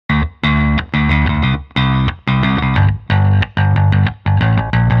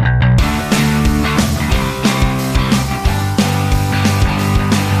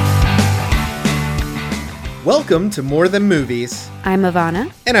Welcome to More Than Movies. I'm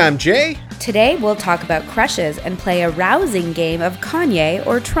Ivana. And I'm Jay. Today we'll talk about crushes and play a rousing game of Kanye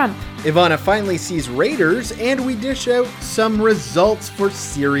or Trump. Ivana finally sees Raiders, and we dish out some results for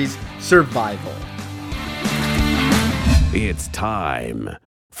series survival. It's time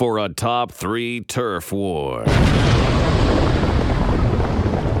for a top 3 turf war.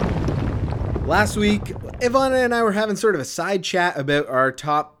 Last week, Ivana and I were having sort of a side chat about our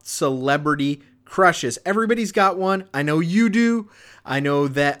top celebrity crushes. Everybody's got one. I know you do. I know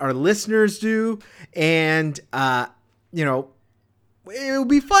that our listeners do. And, it would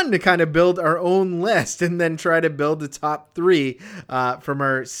be fun to kind of build our own list and then try to build the top 3 from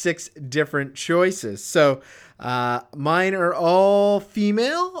our 6 different choices. So mine are all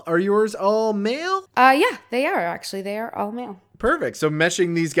female. Are yours all male? Yeah, they are actually. They are all male. Perfect. So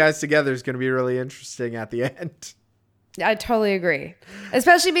meshing these guys together is going to be really interesting at the end. I totally agree.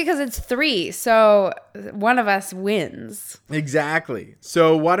 Especially because it's 3, so one of us wins. Exactly.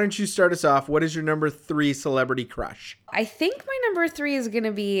 So why don't you start us off? What is your number 3 celebrity crush? I think my number 3 is going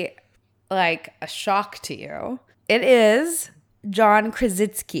to be like a shock to you. It is John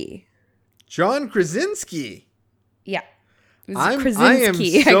Krasinski. John Krasinski. Yeah. I am so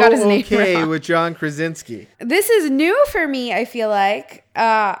I got his name okay wrong. with John Krasinski. This is new for me, I feel like.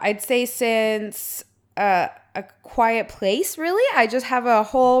 I'd say since A Quiet Place, really. I just have a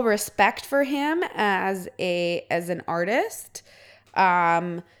whole respect for him as an artist.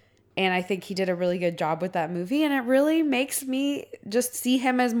 And I think he did a really good job with that movie. And it really makes me just see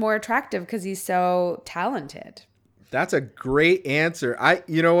him as more attractive because he's so talented. That's a great answer.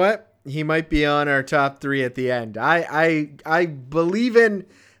 You know what? He might be on our top 3 at the end. I believe in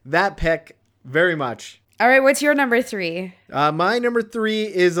that pick very much. All right, what's your number 3? My number 3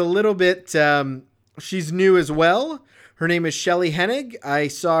 is a little bit, she's new as well. Her name is Shelley Hennig. I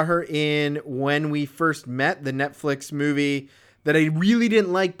saw her in When We First Met, the Netflix movie that I really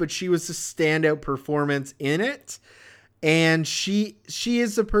didn't like, but she was a standout performance in it. And she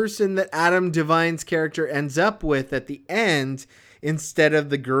is the person that Adam Devine's character ends up with at the end, instead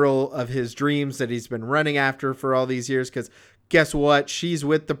of the girl of his dreams that he's been running after for all these years. Because guess what? She's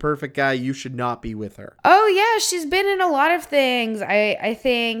with the perfect guy. You should not be with her. Oh, yeah. She's been in a lot of things. I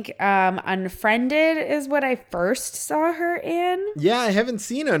think Unfriended is what I first saw her in. Yeah, I haven't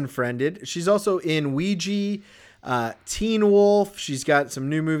seen Unfriended. She's also in Ouija, Teen Wolf. She's got some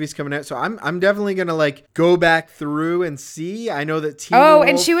new movies coming out. So I'm definitely going to go back through and see. I know that Teen Wolf.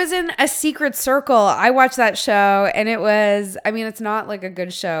 And she was in A Secret Circle. I watched that show and it was, it's not like a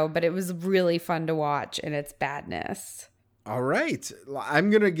good show, but it was really fun to watch in its badness. All right. I'm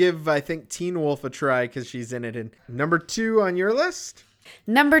going to give, I think, Teen Wolf a try because she's in it. And number 2 on your list?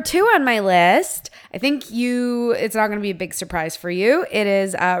 Number 2 on my list, I think it's not going to be a big surprise for you. It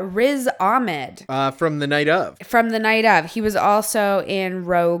is Riz Ahmed. From The Night Of. From The Night Of. He was also in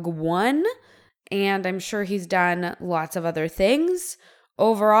Rogue One, and I'm sure he's done lots of other things.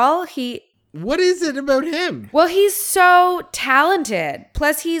 Overall, What is it about him? Well, he's so talented.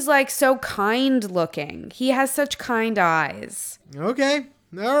 Plus, he's so kind looking. He has such kind eyes. Okay.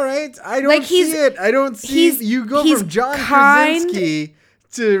 All right. I don't see it. I don't see you go from John Krasinski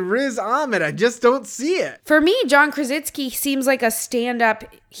to Riz Ahmed. I just don't see it. For me, John Krasinski seems like a stand-up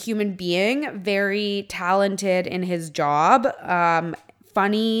human being, very talented in his job,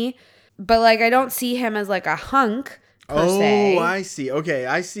 funny, but I don't see him as a hunk. Per se. I see. Okay,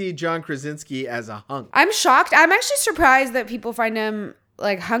 I see John Krasinski as a hunk. I'm shocked. I'm actually surprised that people find him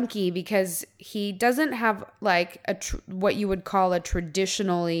hunky because he doesn't have what you would call a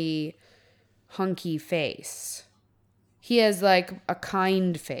traditionally hunky face. He has a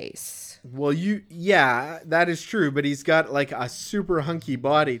kind face. Well, that is true, but he's got a super hunky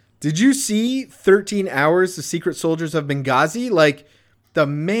body. Did you see 13 Hours, The Secret Soldiers of Benghazi? The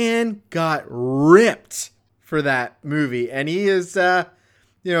man got ripped for that movie, and he is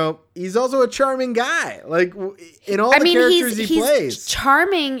he's also a charming guy in all the characters he plays. He's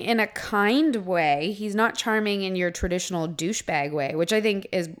charming in a kind way. He's not charming in your traditional douchebag way, which I think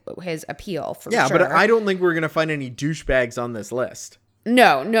is his appeal for sure. Yeah, but I don't think we're gonna find any douchebags on this list.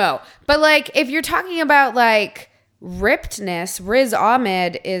 No, but if you're talking about rippedness, Riz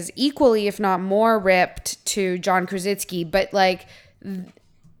Ahmed is equally, if not more, ripped to John Krasinski, but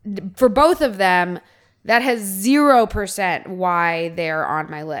for both of them, that has 0% why they're on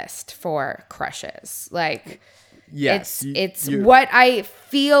my list for crushes. Yes, it's what I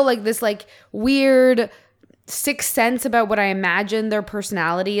feel this weird sixth sense about what I imagine their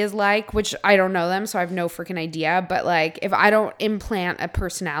personality is like, which I don't know them, so I have no freaking idea. But like, if I don't implant a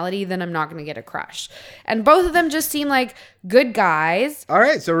personality, then I'm not going to get a crush. And both of them just seem like good guys. All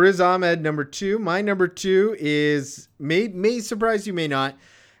right, so Riz Ahmed, number 2. My number 2 is, may surprise you, may not.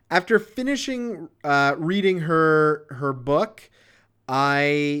 After finishing reading her book,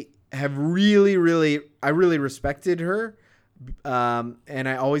 I really respected her. And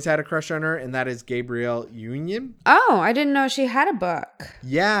I always had a crush on her, and that is Gabrielle Union. Oh, I didn't know she had a book.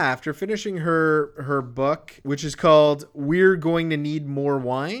 Yeah, after finishing her book, which is called We're Going to Need More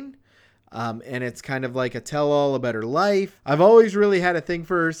Wine, and it's kind of like a tell-all about her life. I've always really had a thing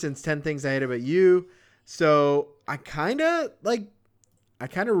for her since 10 Things I Hate About You, so I kind of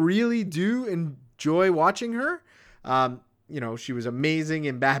really do enjoy watching her. She was amazing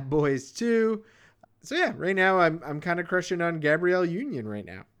in Bad Boys 2. So yeah, right now I'm kind of crushing on Gabrielle Union right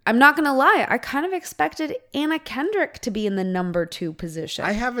now. I'm not going to lie. I kind of expected Anna Kendrick to be in the number 2 position.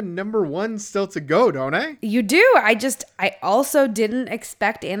 I have a number 1 still to go, don't I? You do. I also didn't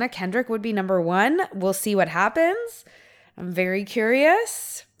expect Anna Kendrick would be number 1. We'll see what happens. I'm very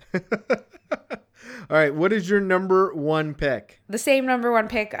curious. All right. What is your number 1 pick? The same number 1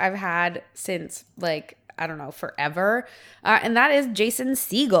 pick I've had since I don't know, forever. And that is Jason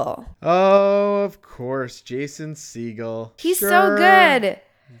Segel. Oh, of course. Jason Segel. He's so good.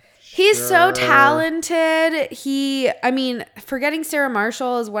 He's so talented. Forgetting Sarah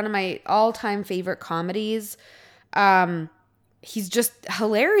Marshall is one of my all-time favorite comedies. He's just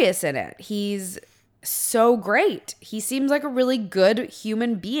hilarious in it. He's so great. He seems like a really good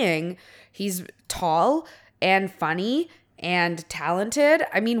human being. He's tall and funny and talented.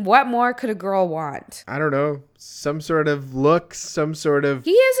 I mean, what more could a girl want? I don't know. Some sort of look, some sort of...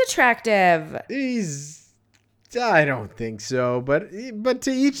 He is attractive. I don't think so, but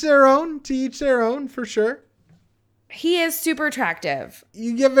to each their own. To each their own, for sure. He is super attractive.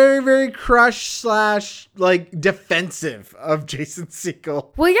 You get very, very crushed / defensive of Jason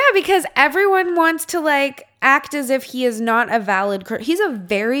Segel. Well, yeah, because everyone wants to act as if he is not a valid crush. He's a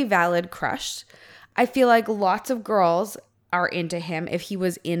very valid crush. I feel like lots of girls are into him if he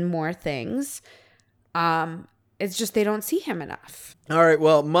was in more things. It's just they don't see him enough. All right,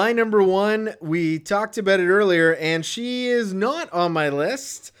 well, my number 1, we talked about it earlier, and she is not on my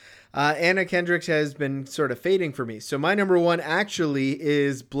list. Anna Kendrick has been sort of fading for me. So my number 1 actually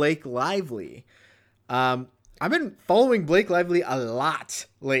is Blake Lively. I've been following Blake Lively a lot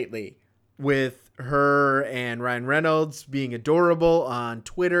lately, with her and Ryan Reynolds being adorable on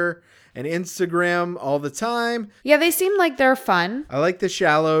Twitter and Instagram all the time. Yeah, they seem like they're fun. I like The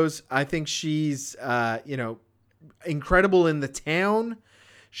Shallows. I think she's, incredible in The Town.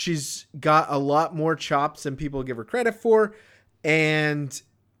 She's got a lot more chops than people give her credit for. And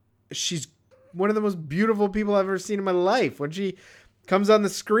she's one of the most beautiful people I've ever seen in my life. When she comes on the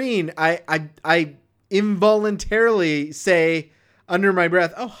screen, I involuntarily say under my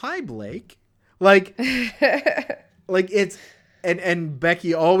breath, "Oh, hi, Blake." It's... And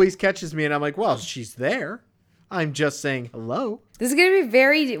Becky always catches me, and I'm like, well, she's there. I'm just saying hello. This is going to be a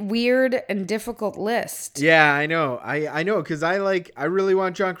very weird and difficult list. Yeah, I know. I know, because I really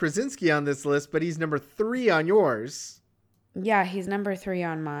want John Krasinski on this list, but he's number 3 on yours. Yeah, he's number 3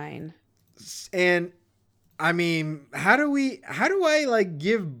 on mine. And I mean, how do I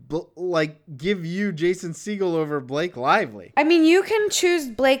give you Jason Segel over Blake Lively? I mean, you can choose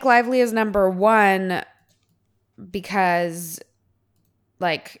Blake Lively as number 1 because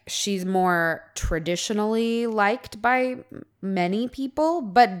she's more traditionally liked by many people,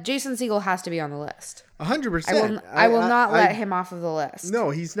 but Jason Segel has to be on the list. 100%. I will not let him off of the list. No,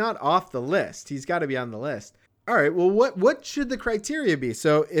 he's not off the list. He's got to be on the list. All right. Well, what should the criteria be?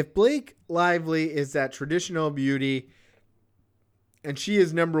 So if Blake Lively is that traditional beauty and she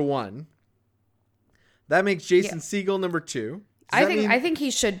is number 1, that makes Jason Segel number 2. I think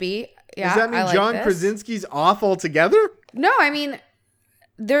he should be. Yeah. Does that mean John Krasinski's off altogether? No, I mean,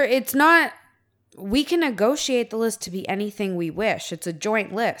 it's not. We can negotiate the list to be anything we wish. It's a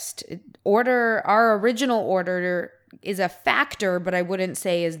joint list. Our original order is a factor, but I wouldn't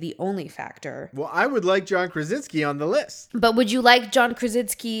say is the only factor. Well, I would like John Krasinski on the list. But would you like John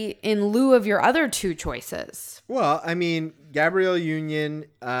Krasinski in lieu of your other 2 choices? Well, I mean, Gabrielle Union,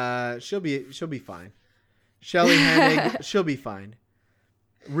 she'll be fine. Shelley Hennig, she'll be fine.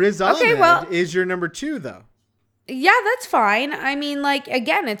 Riz Ahmed is your number 2, though. Yeah, that's fine. I mean,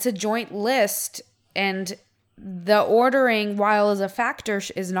 again, it's a joint list, and the ordering, while is a factor,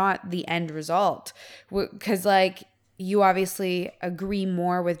 is not the end result. Because, you obviously agree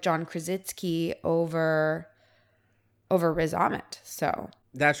more with John Krasinski over Riz Ahmed. So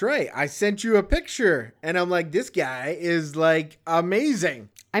That's right. I sent you a picture and I'm like, this guy is like amazing.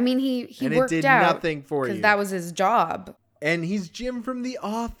 I mean, he And it worked did out nothing for you. because that was his job. And he's Jim from The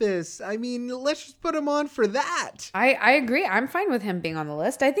Office. I mean, let's just put him on for that. I agree. I'm fine with him being on the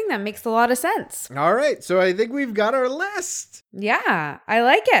list. I think that makes a lot of sense. All right. So I think we've got our list. Yeah, I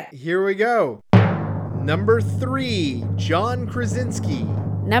like it. Here we go. Number 3, John Krasinski.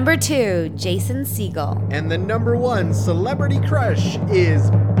 Number 2, Jason Segel. And the number 1 celebrity crush is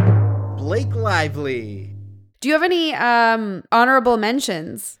Blake Lively. Do you have any honorable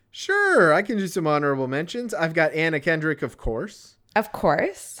mentions? Sure, I can do some honorable mentions. I've got Anna Kendrick, of course. Of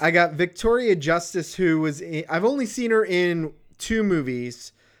course. I got Victoria Justice, who was in, I've only seen her in 2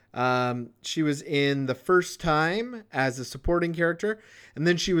 movies. She was in The First Time as a supporting character, and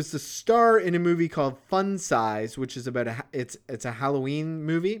then she was the star in a movie called Fun Size, which is about it's a Halloween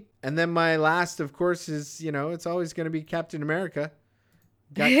movie. And then my last, of course, is, it's always going to be Captain America.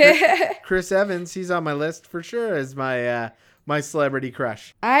 Got Chris Evans. He's on my list for sure as my celebrity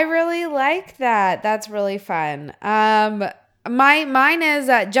crush. I really like that. That's really fun. Mine is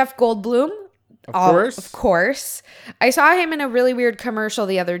Jeff Goldblum. Of course. I saw him in a really weird commercial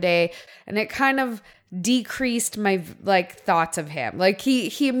the other day, and it kind of decreased my thoughts of him. Like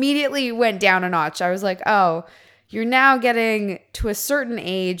he immediately went down a notch. I was like, oh, you're now getting to a certain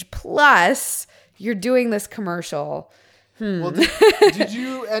age, plus you're doing this commercial. Well, did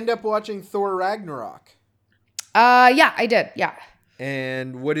you end up watching Thor Ragnarok? Yeah, I did. Yeah.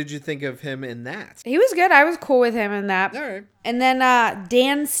 And what did you think of him in that? He was good. I was cool with him in that. All right. And then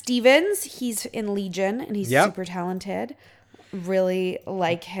Dan Stevens, he's in Legion, and he's super talented. Really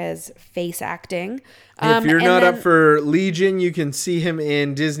like his face acting. If you're not up for Legion, you can see him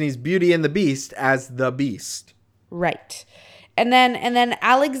in Disney's Beauty and the Beast as the Beast. Right. And then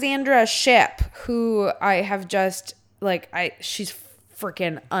Alexandra Shipp, who I have just she's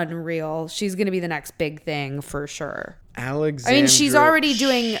freaking unreal. She's going to be the next big thing for sure. Alexandra I mean, she's already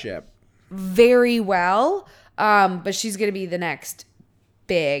doing Shipp. very well, but she's going to be the next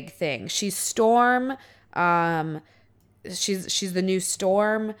big thing. She's Storm. She's the new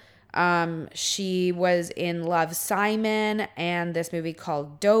Storm. She was in Love, Simon and this movie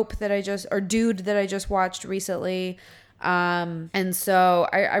called Dude that I just watched recently. And so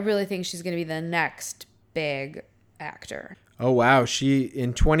I really think she's going to be the next big actor. Oh, wow.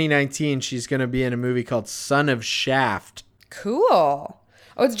 In 2019, she's going to be in a movie called Son of Shaft. Cool.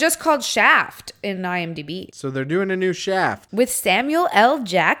 Oh, it's just called Shaft in IMDb. So they're doing a new Shaft. With Samuel L.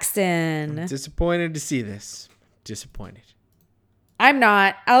 Jackson. Disappointed to see this. Disappointed. I'm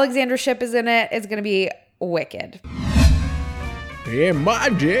not. Alexandra Shipp is in it. It's going to be wicked. In my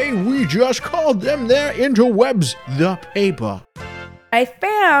day, we just called them their interwebs the paper. I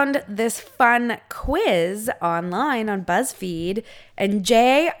found this fun quiz online on BuzzFeed, and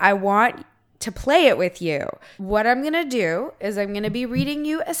Jay, I want to play it with you. What I'm going to do is I'm going to be reading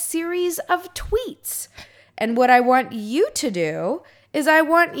you a series of tweets. And what I want you to do is I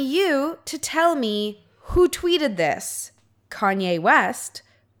want you to tell me who tweeted this, Kanye West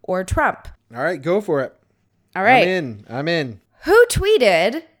or Trump. All right, go for it. All right. I'm in. Who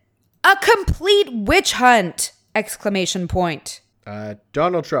tweeted a complete witch hunt! !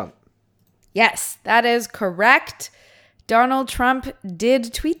 Donald Trump. Yes, that is correct. Donald Trump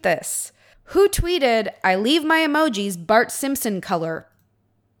did tweet this. Who tweeted, I leave my emojis Bart Simpson color?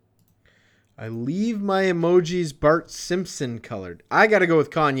 I leave my emojis Bart Simpson colored. I got to go with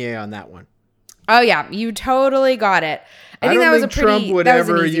Kanye on that one. Oh, yeah, you totally got it. I think that was a pretty Trump would that was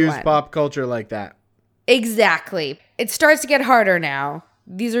an ever easy use one. pop culture like that. Exactly. It starts to get harder now.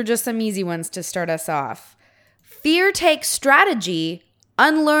 These are just some easy ones to start us off. Fear takes strategy,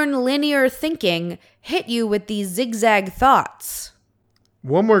 unlearn linear thinking, hit you with these zigzag thoughts.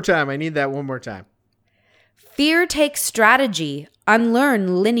 One more time. I need that one more time. Fear takes strategy,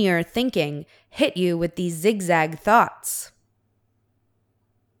 unlearn linear thinking, hit you with these zigzag thoughts.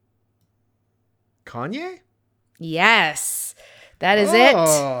 Kanye? Yes, that is it.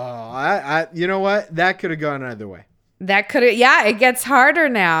 Oh, you know what? That could have gone either way. It gets harder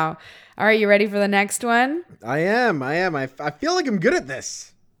now. All right, you ready for the next one? I am. I feel like I'm good at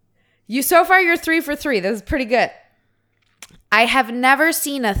this. So far, you're 3 for 3. This is pretty good. I have never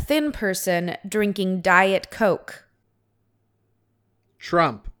seen a thin person drinking Diet Coke.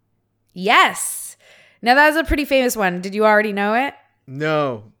 Trump. Yes. Now, that was a pretty famous one. Did you already know it?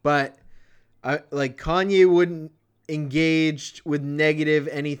 No, but Kanye wouldn't engage with negative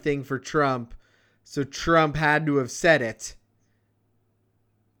anything for Trump, so Trump had to have said it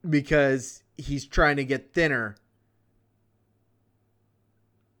because he's trying to get thinner.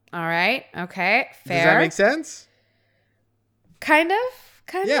 All right. Okay. Fair. Does that make sense? Kind of.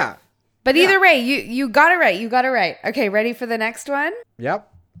 kind of. Yeah. But either way, you got it right. You got it right. Okay, ready for the next one?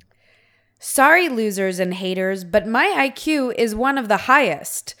 Yep. Sorry, losers and haters, but my IQ is one of the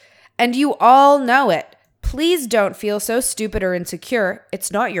highest. And you all know it. Please don't feel so stupid or insecure.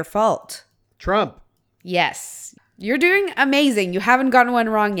 It's not your fault. Trump. Yes. You're doing amazing. You haven't gotten one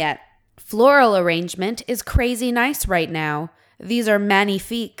wrong yet. Floral arrangement is crazy nice right now. These are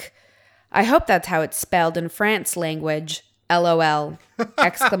magnifique. I hope that's how it's spelled in France language. LOL.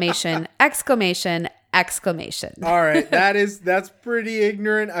 Exclamation, exclamation, exclamation. All right. That's pretty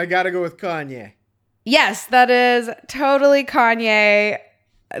ignorant. I got to go with Kanye. Yes, that is totally Kanye.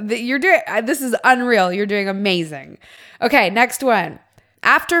 This is unreal. You're doing amazing. Okay, next one.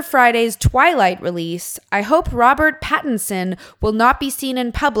 After Friday's Twilight release, I hope Robert Pattinson will not be seen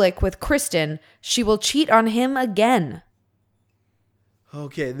in public with Kristen. She will cheat on him again.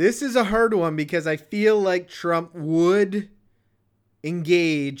 Okay, this is a hard one because I feel like Trump would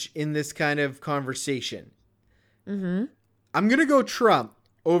engage in this kind of conversation. Mm-hmm. I'm going to go Trump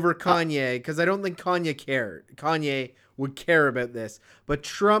over Kanye because I don't think Kanye would care about this. But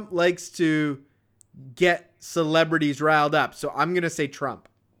Trump likes to get celebrities riled up. So I'm going to say Trump.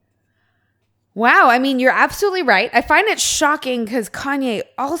 Wow, I mean, you're absolutely right. I find it shocking because Kanye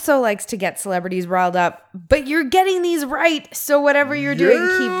also likes to get celebrities riled up, but you're getting these right. So whatever you're doing,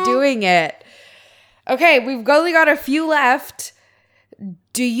 keep doing it. Okay, we've only got a few left.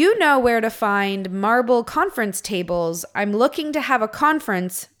 Do you know where to find marble conference tables? I'm looking to have a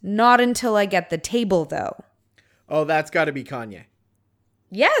conference, not until I get the table, though. Oh, that's got to be Kanye.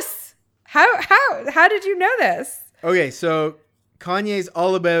 Yes. How did you know this? Okay, so Kanye's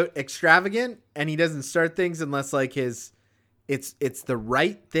all about extravagant, and he doesn't start things unless like it's the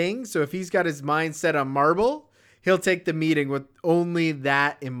right thing. So if he's got his mind set on marble, he'll take the meeting with only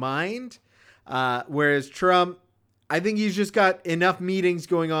that in mind. Whereas Trump, I think he's just got enough meetings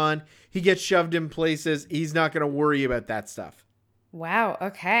going on. He gets shoved in places. He's not going to worry about that stuff. Wow.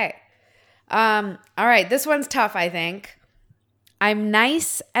 Okay. All right. This one's tough, I think. I'm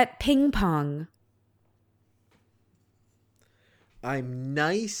nice at ping pong. I'm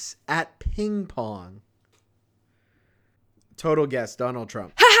nice at ping pong. Total guess, Donald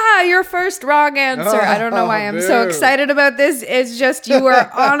Trump. Haha, your first wrong answer. I don't know why I'm so excited about this. It's just you were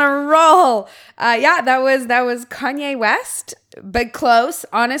on a roll. Yeah, that was Kanye West, but close.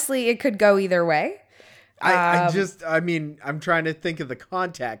 Honestly, it could go either way. I'm trying to think of the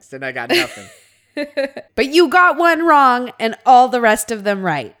context and I got nothing. But you got one wrong and all the rest of them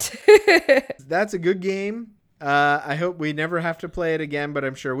right. That's a good game. I hope we never have to play it again, but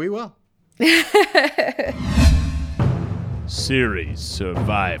I'm sure we will. Series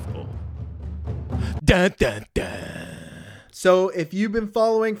survival. Dun, dun, dun. So if you've been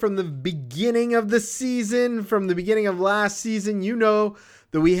following from the beginning of the season, from the beginning of last season, you know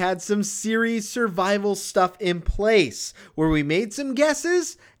that we had some series survival stuff in place where we made some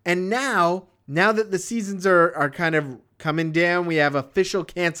guesses. And now that the seasons are kind of coming down, we have official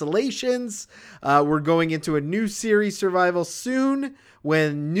cancellations. We're going into a new series survival soon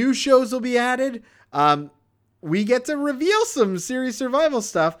when new shows will be added. We get to reveal some series survival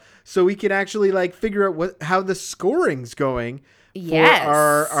stuff so we can actually like figure out how the scoring's going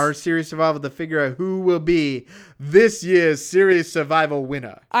for our series survival to figure out who will be this year's series survival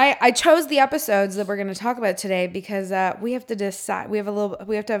winner. I chose the episodes that we're going to talk about today because we have to decide. We have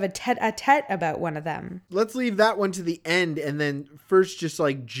to have a tete-a-tete about one of them. Let's leave that one to the end and then first just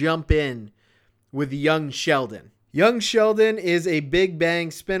like jump in with Young Sheldon. Young Sheldon is a Big Bang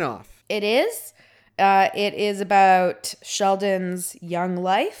spinoff. It is. It is about Sheldon's young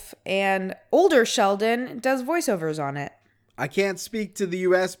life, and older Sheldon does voiceovers on it. I can't speak to the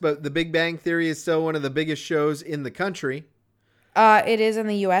U.S., but The Big Bang Theory is still one of the biggest shows in the country. It is in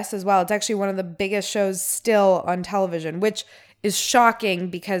the U.S. as well. It's actually one of the biggest shows still on television, which is shocking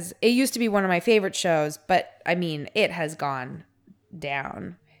because it used to be one of my favorite shows, but I mean, it has gone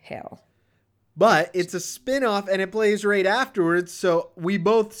downhill. But it's a spinoff, and it plays right afterwards, so we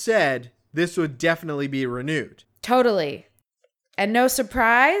both said this would definitely be renewed. Totally. And no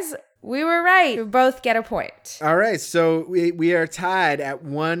surprise, we were right. We both get a point. All right, so we are tied at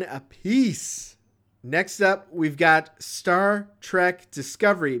 1 apiece. Next up, we've got Star Trek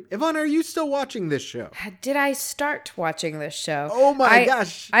Discovery. Yvonne, are you still watching this show? Did I start watching this show? Oh my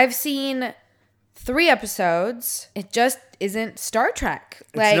gosh. I've seen 3 episodes. It just isn't Star Trek.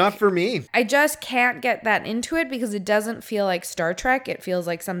 It's not for me. I just can't get that into it because it doesn't feel like Star Trek. It feels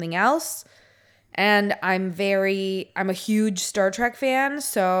like something else. And I'm a huge Star Trek fan,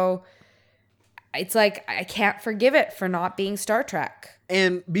 so it's like I can't forgive it for not being Star Trek.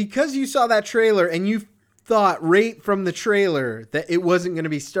 And because you saw that trailer and you thought right from the trailer that it wasn't going to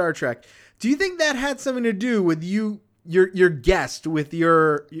be Star Trek. Do you think that had something to do with your guest with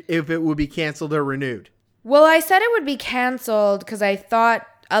if it would be canceled or renewed? Well, I said it would be canceled because I thought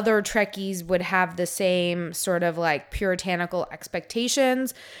other Trekkies would have the same sort of like puritanical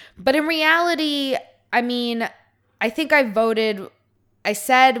expectations. But in reality, I mean, I think I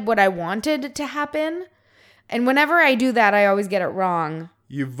said what I wanted to happen. And whenever I do that, I always get it wrong.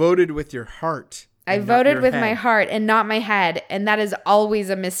 You voted with your heart. I voted with my heart and not my head. And that is always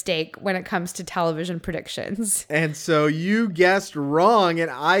a mistake when it comes to television predictions. And so you guessed wrong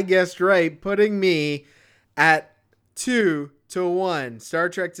and I guessed right, putting me at 2-1. Star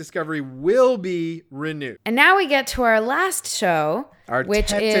Trek Discovery will be renewed. And now we get to our last show,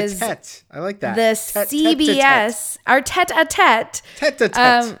 which is tete. I like that. The CBS, our tete-a-tete.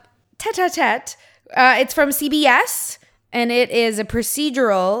 Tete-a-tete. Tete-a-tete. It's from CBS, and it is a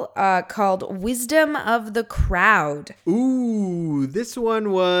procedural called Wisdom of the Crowd. Ooh, this one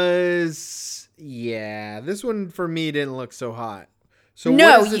this one for me didn't look so hot. So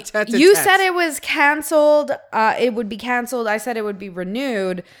no, what is the tete-a-tete? You said it was canceled. It would be canceled. I said it would be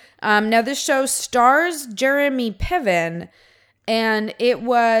renewed. Now, this show stars Jeremy Piven, and it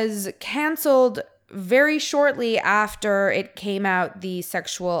was canceled very shortly after it came out the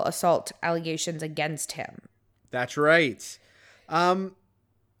sexual assault allegations against him. That's right.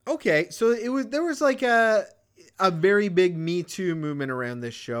 Okay, so there was like a very big Me Too movement around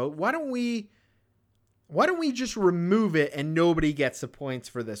this show. Why don't we just remove it and nobody gets the points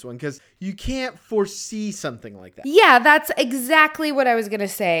for this one? Because you can't foresee something like that. Yeah, that's exactly what I was going to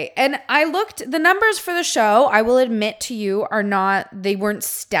say. And I looked, the numbers for the show, I will admit to you, they weren't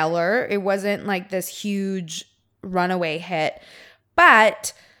stellar. It wasn't like this huge runaway hit.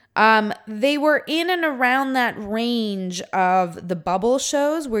 But they were in and around that range of the bubble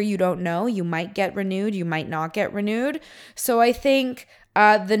shows where you don't know. You might get renewed, you might not get renewed. So I think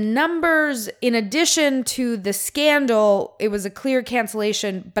the numbers, in addition to the scandal, it was a clear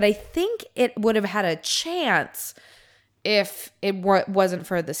cancellation, but I think it would have had a chance if it wasn't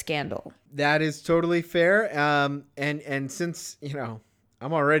for the scandal. That is totally fair. And since,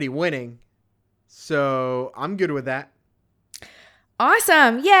 I'm already winning, so I'm good with that.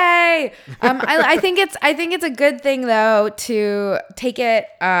 Awesome. Yay. I think it's a good thing though to take it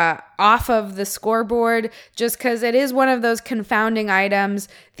off of the scoreboard just because it is one of those confounding items.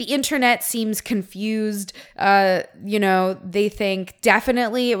 The internet seems confused. They think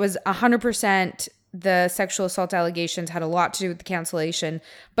definitely it was 100% the sexual assault allegations had a lot to do with the cancellation.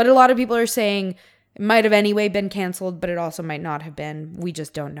 But a lot of people are saying it might have anyway been canceled, but it also might not have been. We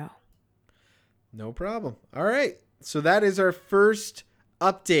just don't know. No problem. All right. So that is our first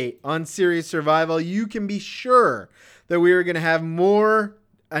update on Serious Survival. You can be sure that we are going to have more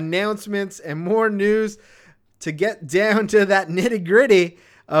announcements and more news to get down to that nitty-gritty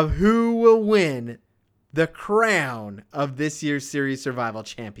of who will win the crown of this year's Serious Survival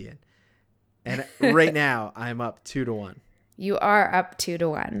champion. And right now, I'm up 2-1. You are up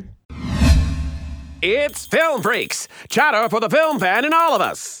 2-1. It's Film Freaks, chatter for the film fan in all of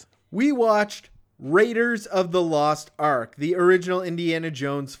us. We watched Raiders of the Lost Ark, the original Indiana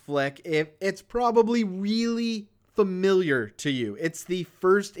Jones flick. It's probably really familiar to you. It's the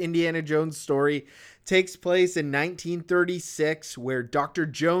first Indiana Jones story. Takes place in 1936, where Dr.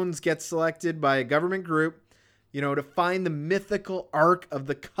 Jones gets selected by a government group, to find the mythical Ark of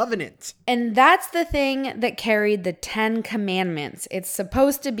the Covenant. And that's the thing that carried the 10 Commandments. It's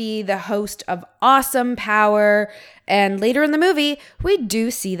supposed to be the host of awesome power. And later in the movie, we do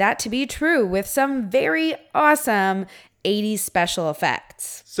see that to be true with some very awesome 80s special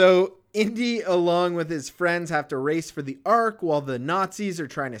effects. So Indy, along with his friends, have to race for the Ark while the Nazis are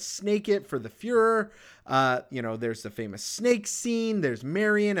trying to snake it for the Fuhrer. There's the famous snake scene. There's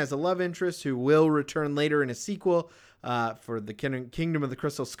Marion as a love interest who will return later in a sequel for the Kingdom of the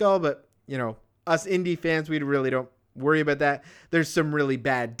Crystal Skull. But, us Indy fans, we really don't worry about that. There's some really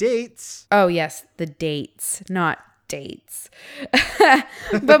bad dates. Oh, yes, the dates, not dates.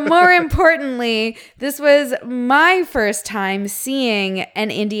 But more importantly, this was my first time seeing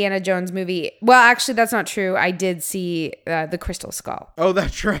an Indiana Jones movie. Well, actually, that's not true. I did see The Crystal Skull. Oh,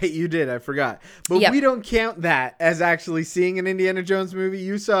 that's right. You did. I forgot. But We don't count that as actually seeing an Indiana Jones movie.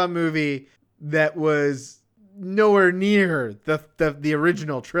 You saw a movie that was nowhere near the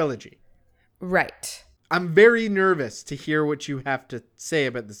original trilogy. Right. I'm very nervous to hear what you have to say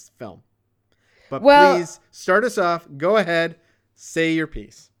about this film. But please start us off. Go ahead. Say your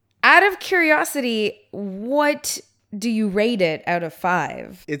piece. Out of curiosity, what do you rate it out of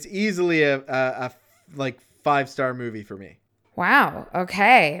 5? It's easily a 5-star movie for me. Wow.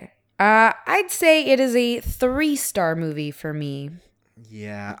 Okay. I'd say it is a 3-star movie for me.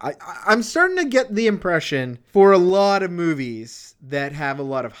 Yeah, I'm starting to get the impression for a lot of movies that have a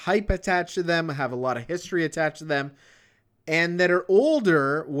lot of hype attached to them, have a lot of history attached to them, and that are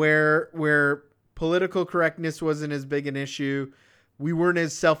older where political correctness wasn't as big an issue, we weren't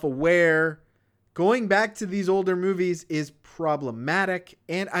as self-aware. Going back to these older movies is problematic,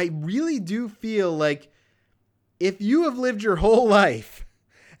 and I really do feel like if you have lived your whole life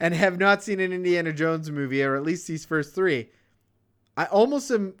and have not seen an Indiana Jones movie, or at least these first 3, I almost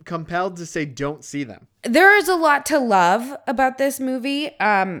am compelled to say don't see them. There is a lot to love about this movie.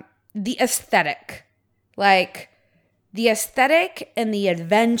 The aesthetic. Like, the aesthetic and the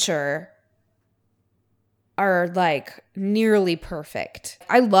adventure are, like, nearly perfect.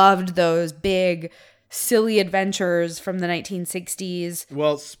 I loved those big, silly adventures from the 1960s.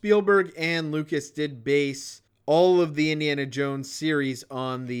 Well, Spielberg and Lucas did base all of the Indiana Jones series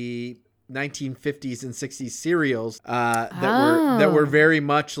on the 1950s and 60s serials that were very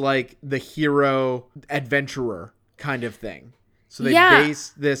much like the hero adventurer kind of thing. So they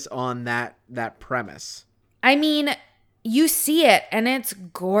based this on that premise. I mean, you see it and it's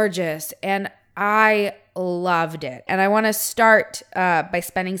gorgeous, and I loved it. And I want to start by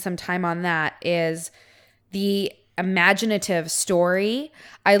spending some time on that. Is the imaginative story.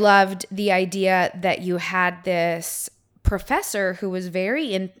 I loved the idea that you had this professor who was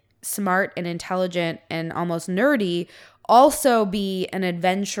very smart and intelligent and almost nerdy, also be an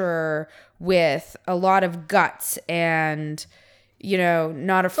adventurer with a lot of guts and, you know,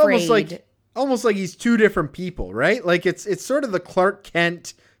 not afraid. Almost like he's 2 different people, right? Like it's sort of the Clark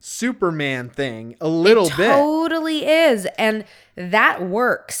Kent Superman thing a little bit. Totally is. And that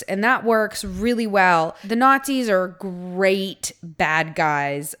works. And that works really well. The Nazis are great bad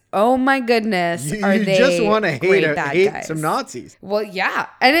guys. Oh my goodness. You they just want to hate guys. some Nazis. Well, yeah.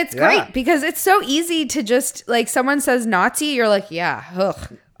 And it's great because it's so easy to just, like, someone says Nazi, you're like, yeah,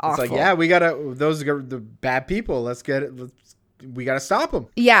 ugh, awful. It's like, yeah, we gotta, those are the bad people. We gotta stop them.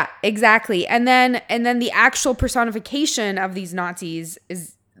 Yeah, exactly. And then the actual personification of these Nazis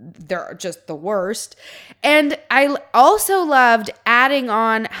is, they're just the worst. And I also loved adding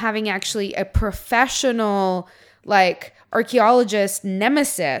on having actually a professional, like, archaeologist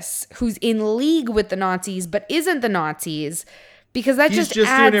nemesis who's in league with the Nazis but isn't the Nazis, because that he's just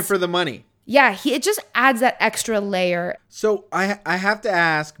adds, doing it for the money. Yeah, it just adds that extra layer. So I have to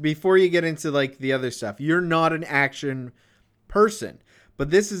ask, before you get into, like, the other stuff, you're not an action person,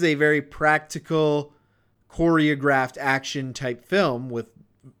 but this is a very practical, choreographed action type film with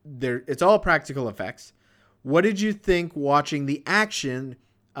it's all practical effects. What did you think watching the action?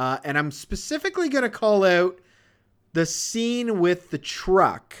 And I'm specifically going to call out the scene with the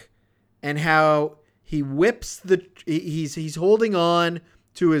truck and how he whips he's holding on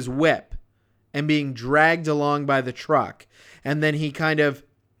to his whip and being dragged along by the truck. And then he kind of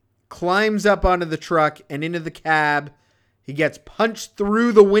climbs up onto the truck and into the cab. He gets punched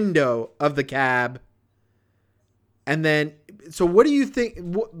through the window of the cab. And then, so what do you think?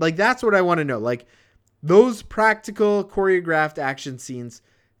 Like, that's what I want to know. Like, those practical choreographed action scenes,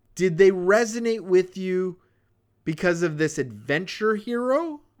 did they resonate with you because of this adventure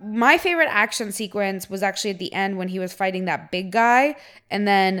hero? My favorite action sequence was actually at the end when he was fighting that big guy, and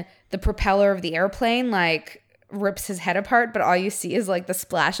then the propeller of the airplane, like, rips his head apart, but all you see is, like, the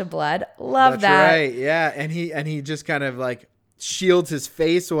splash of blood. Love that. That's right. Yeah. And he just kind of, like, shields his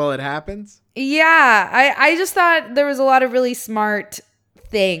face while it happens. Yeah, I just thought there was a lot of really smart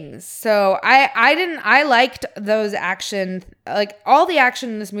things. So I liked those action, like, all the action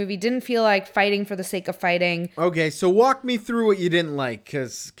in this movie didn't feel like fighting for the sake of fighting. Okay, so walk me through what you didn't like,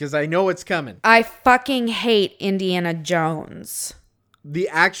 because I know it's coming. I fucking hate Indiana Jones. The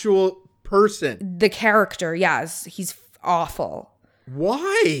actual person. The character, yes, he's awful.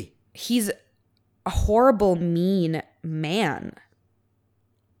 Why? He's a horrible, mean man.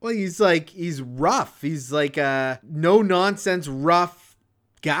 Well, he's rough. He's like a no-nonsense, rough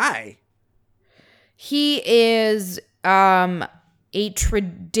guy. He is a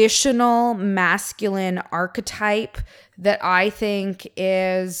traditional masculine archetype that I think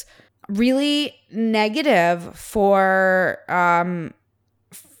is really negative for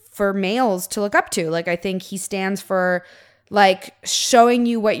males to look up to. Like, I think he stands for, like, showing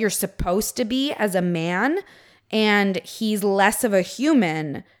you what you're supposed to be as a man, and he's less of a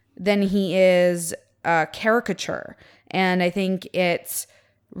human than he is a caricature. And I think it's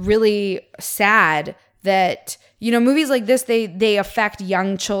really sad that, you know, movies like this, they affect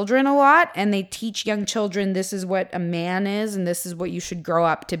young children a lot, and they teach young children this is what a man is and this is what you should grow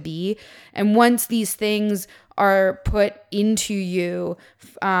up to be. And once these things are put into you,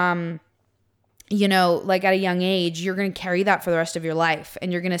 you know, like at a young age, you're going to carry that for the rest of your life,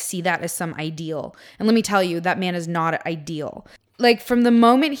 and you're going to see that as some ideal. And let me tell you, that man is not ideal. Like, from the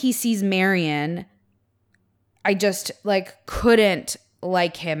moment he sees Marion, I just like couldn't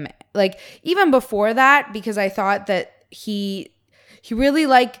like him. Like, even before that, because I thought that he really,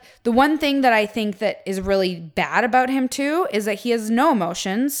 like, the one thing that I think that is really bad about him too is that he has no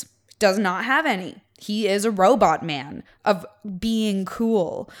emotions, does not have any. He is a robot man of being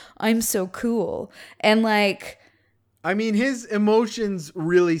cool. I'm so cool. And like, I mean, his emotions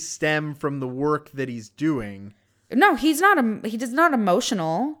really stem from the work that he's doing. no, he does not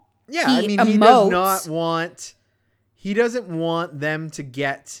emotional. Yeah, I mean, he doesn't want them to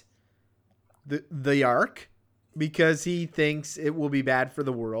get the Ark because he thinks it will be bad for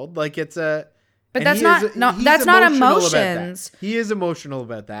the world. Like, it's a... But that's not emotions. He is emotional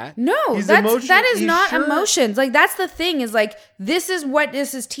about that. No, that is not emotions. Like, that's the thing, is like, this is what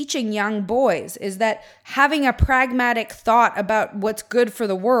this is teaching young boys, is that having a pragmatic thought about what's good for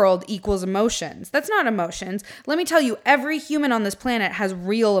the world equals emotions. That's not emotions. Let me tell you, every human on this planet has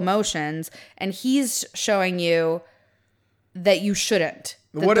real emotions, and he's showing you that you shouldn't.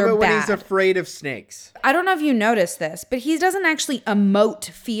 What about when he's afraid of snakes? I don't know if you noticed this, but he doesn't actually emote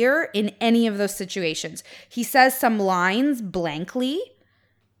fear in any of those situations. He says some lines blankly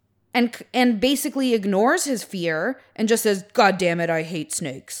and basically ignores his fear and just says, "God damn it, I hate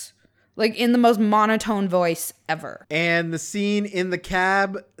snakes." Like, in the most monotone voice ever. And the scene in the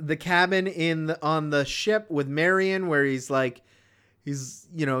cabin on the ship with Marion, where he's talking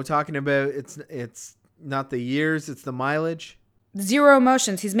about it's not the years, it's the mileage. Zero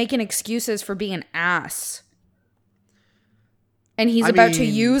emotions. He's making excuses for being an ass. And he's about to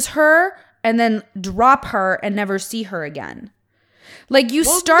use her and then drop her and never see her again. Like,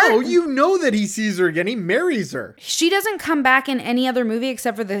 No, you know that he sees her again. He marries her. She doesn't come back in any other movie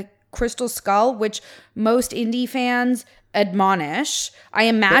except for the Crystal Skull, which most indie fans admonish. I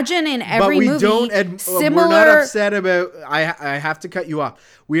imagine in every movie, similar... We're not upset about... I have to cut you off.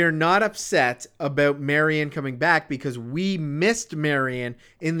 We are not upset about Marion coming back because we missed Marion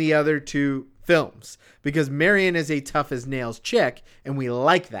in the other two films. Because Marion is a tough as nails chick, and we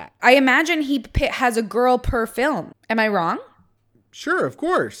like that. I imagine he has a girl per film. Am I wrong? Sure, of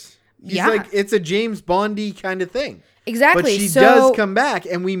course. It's a James Bondy kind of thing. Exactly. But she does come back,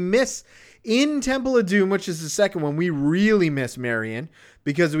 and we miss... In Temple of Doom, which is the second one, we really miss Marion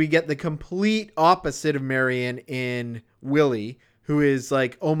because we get the complete opposite of Marion in Willie, who is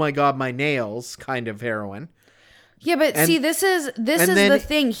like, "Oh my God, my nails," kind of heroine. Yeah, but see, this is the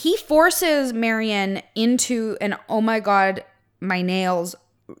thing. He forces Marion into an "oh my God, my nails"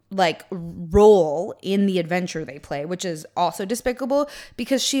 like role in the adventure they play, which is also despicable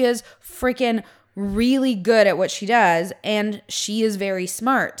because she is freaking really good at what she does and she is very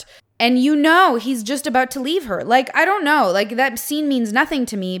smart. And he's just about to leave her. Like, I don't know. Like, that scene means nothing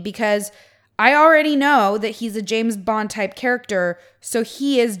to me because I already know that he's a James Bond type character. So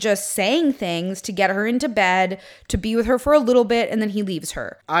he is just saying things to get her into bed, to be with her for a little bit, and then he leaves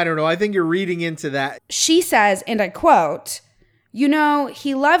her. I don't know. I think you're reading into that. She says, and I quote,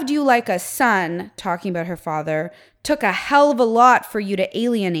 "He loved you like a son," talking about her father, "took a hell of a lot for you to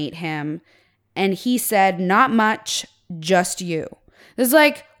alienate him. And he said, not much, just you." This is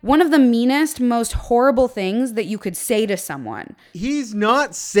like one of the meanest, most horrible things that you could say to someone. He's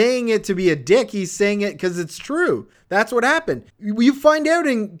not saying it to be a dick. He's saying it because it's true. That's what happened. You find out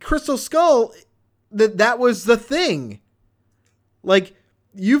in Crystal Skull that was the thing. Like,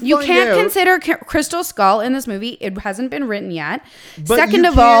 you can't consider Crystal Skull in this movie. It hasn't been written yet. But second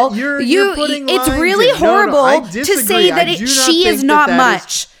of all, it's really horrible to say that she is not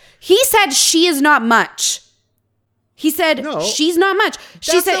much. He said she is not much. He said, she's not much.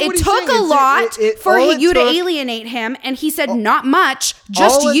 She said it took a lot for you to alienate him. And he said, not much,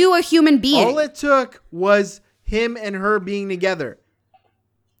 just you, a human being. All it took was him and her being together.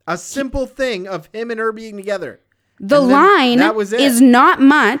 A simple thing of him and her being together. The line is not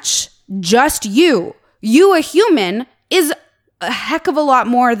much, just you. You, a human, is a heck of a lot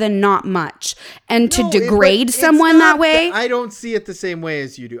more than not much. And to degrade someone that way. I don't see it the same way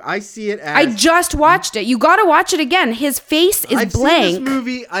as you do. I see it as... I just watched it. You got to watch it again. His face is blank.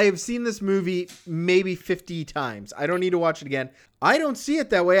 I have seen this movie maybe 50 times. I don't need to watch it again. I don't see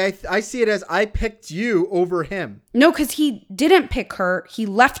it that way. I see it as I picked you over him. No, because he didn't pick her. He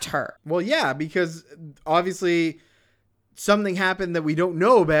left her. Well, yeah, because obviously something happened that we don't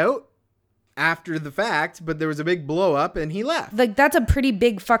know about after the fact, but there was a big blow up and he left. Like, that's a pretty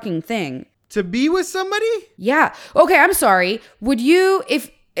big fucking thing. To be with somebody? Yeah. Okay, I'm sorry. Would you,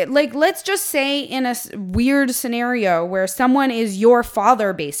 if like, let's just say in a weird scenario where someone is your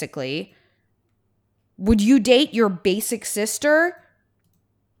father, basically, would you date your basic sister?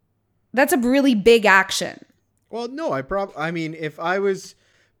 That's a really big action. Well, no, I mean, if I was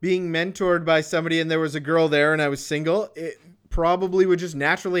being mentored by somebody and there was a girl there and I was single, it probably would just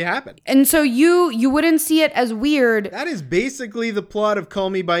naturally happen. And so you wouldn't see it as weird. That is basically the plot of Call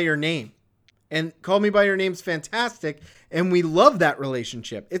Me By Your Name. And Call Me By Your Name's fantastic, and we love that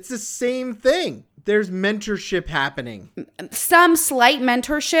relationship. It's the same thing. There's mentorship happening. Some slight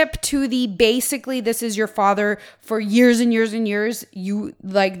mentorship to the basically this is your father for years and years and years. You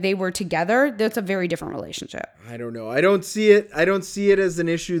like they were together. That's a very different relationship. I don't know. I don't see it as an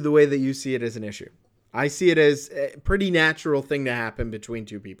issue the way that you see it as an issue. I see it as a pretty natural thing to happen between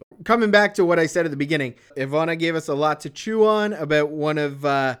two people. Coming back to what I said at the beginning, Ivana gave us a lot to chew on about one of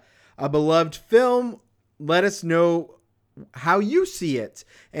a beloved film. Let us know how you see it.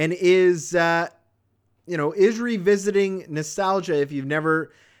 And is revisiting nostalgia, if you've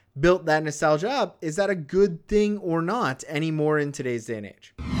never built that nostalgia up, is that a good thing or not anymore in today's day and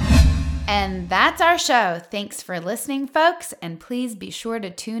age? And that's our show. Thanks for listening, folks, and please be sure to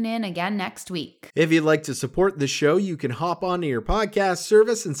tune in again next week. If you'd like to support the show, you can hop onto your podcast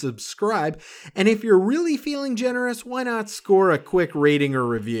service and subscribe. And if you're really feeling generous, why not score a quick rating or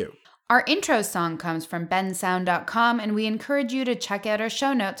review? Our intro song comes from bensound.com, and we encourage you to check out our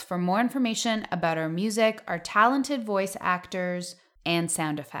show notes for more information about our music, our talented voice actors, and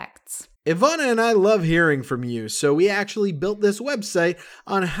sound effects. Ivana and I love hearing from you, so we actually built this website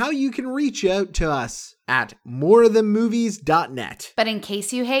on how you can reach out to us at morethanmovies.net. But in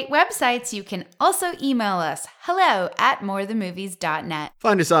case you hate websites, you can also email us, hello@morethanmovies.net.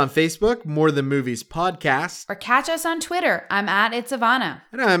 Find us on Facebook, More Than Movies Podcast. Or catch us on Twitter. I'm at It's Ivana.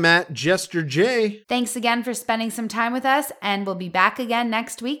 And I'm at Jester J. Thanks again for spending some time with us, and we'll be back again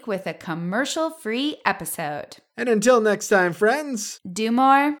next week with a commercial-free episode. And until next time, friends, Do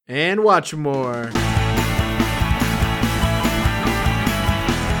more and watch more.